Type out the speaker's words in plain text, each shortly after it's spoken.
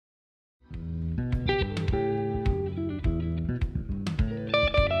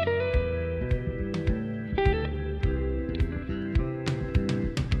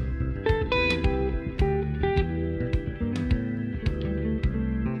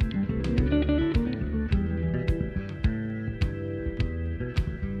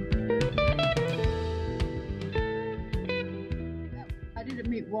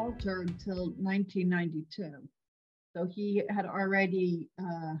Walter until 1992. So he had already,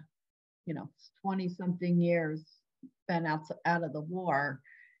 20 something years been out of the war.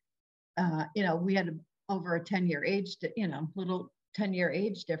 We had over a 10-year age, little 10-year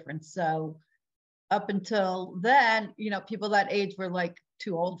age difference. So up until then, people that age were like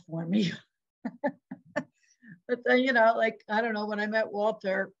too old for me. But then, I don't know, when I met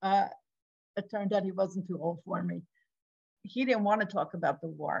Walter, it turned out he wasn't too old for me. He didn't want to talk about the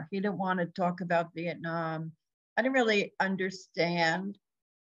war. He didn't want to talk about Vietnam. I didn't really understand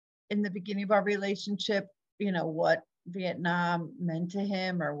in the beginning of our relationship, what Vietnam meant to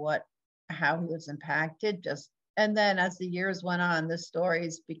him or how he was impacted. And then as the years went on, the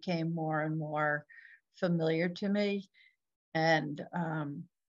stories became more and more familiar to me. And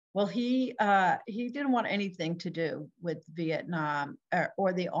he didn't want anything to do with Vietnam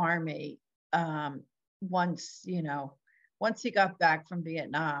or the Army. Once he got back from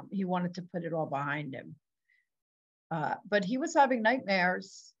Vietnam, he wanted to put it all behind him. But he was having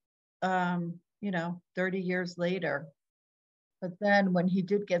nightmares, 30 years later. But then when he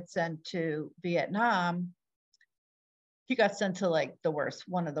did get sent to Vietnam, he got sent to like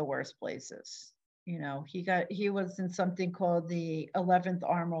one of the worst places. He was in something called the 11th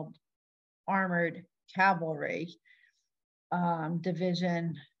Armored Cavalry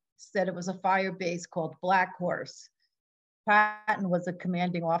Division. Said it was a fire base called Black Horse. Patton was a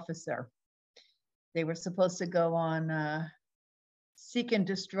commanding officer. They were supposed to go on seek and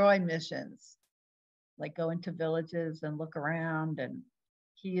destroy missions, like go into villages and look around. And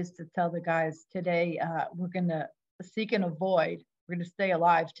he used to tell the guys, today, we're going to seek and avoid. We're going to stay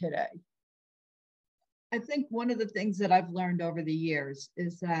alive today. I think one of the things that I've learned over the years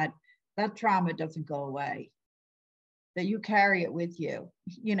is that trauma doesn't go away, that you carry it with you.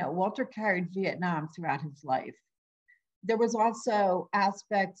 Walter carried Vietnam throughout his life. There was also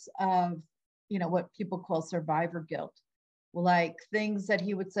aspects of, what people call survivor guilt, like things that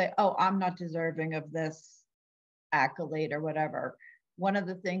he would say, oh, I'm not deserving of this accolade or whatever. One of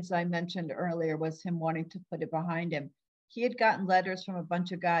the things I mentioned earlier was him wanting to put it behind him. He had gotten letters from a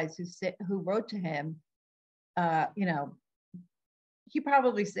bunch of guys who wrote to him, he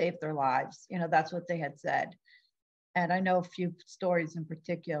probably saved their lives. That's what they had said. And I know a few stories in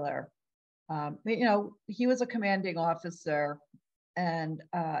particular. He was a commanding officer, and,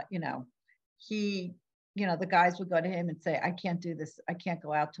 the guys would go to him and say, I can't do this. I can't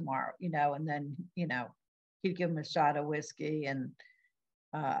go out tomorrow, and then, he'd give him a shot of whiskey and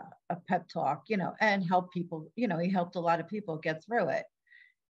a pep talk, and help people. He helped a lot of people get through it.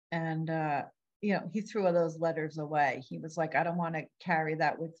 And, he threw those letters away. He was like, I don't want to carry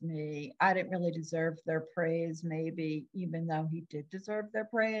that with me. I didn't really deserve their praise, maybe, even though he did deserve their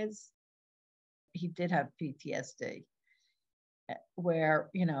praise. He did have PTSD where,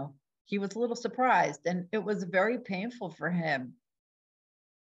 he was a little surprised, and it was very painful for him.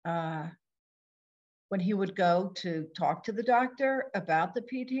 When he would go to talk to the doctor about the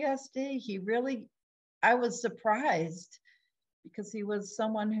PTSD, I was surprised because he was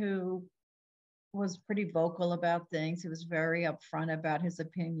someone who was pretty vocal about things. He was very upfront about his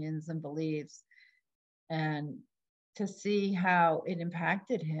opinions and beliefs. And to see how it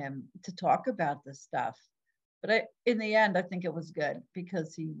impacted him to talk about this stuff. But in the end, I think it was good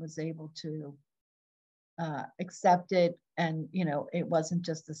because he was able to accept it. And, it wasn't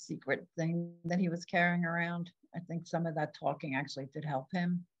just a secret thing that he was carrying around. I think some of that talking actually did help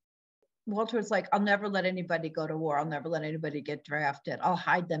him. Walter was like, I'll never let anybody go to war. I'll never let anybody get drafted. I'll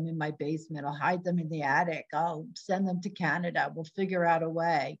hide them in my basement. I'll hide them in the attic. I'll send them to Canada. We'll figure out a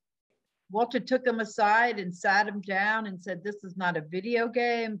way. Walter took him aside and sat him down and said, this is not a video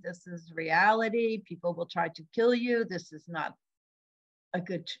game. This is reality. People will try to kill you. This is not a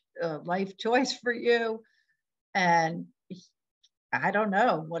good life choice for you. And I don't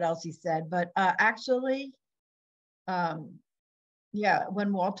know what else he said, but actually,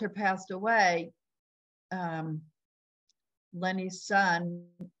 when Walter passed away, Lenny's son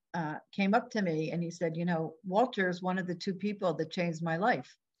came up to me and he said, Walter is one of the two people that changed my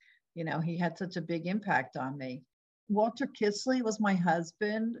life. He had such a big impact on me. Walter Kissley was my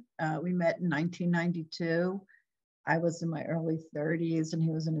husband. We met in 1992. I was in my early 30s and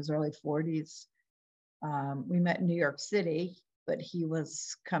he was in his early 40s. We met in New York City, but he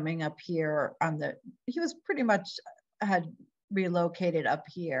was coming up here he was pretty much had relocated up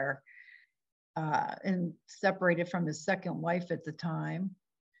here and separated from his second wife at the time.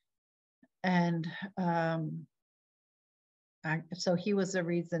 And so he was the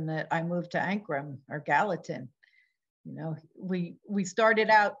reason that I moved to Ankrum or Gallatin. We started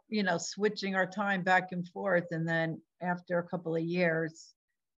out, switching our time back and forth. And then after a couple of years,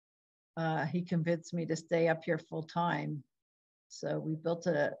 he convinced me to stay up here full time. So we built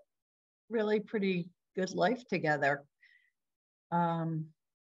a really pretty good life together. And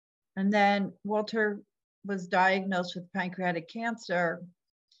then Walter was diagnosed with pancreatic cancer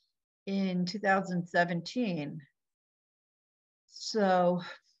in 2017. So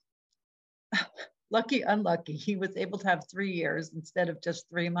lucky, unlucky, he was able to have 3 years instead of just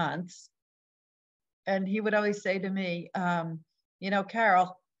 3 months. And he would always say to me,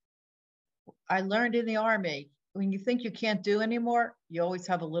 Carol, I learned in the Army, when you think you can't do anymore, you always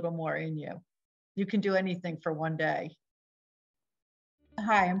have a little more in you. You can do anything for one day.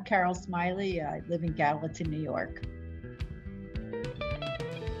 Hi, I'm Carol Smillie. I live in Gallatin, New York.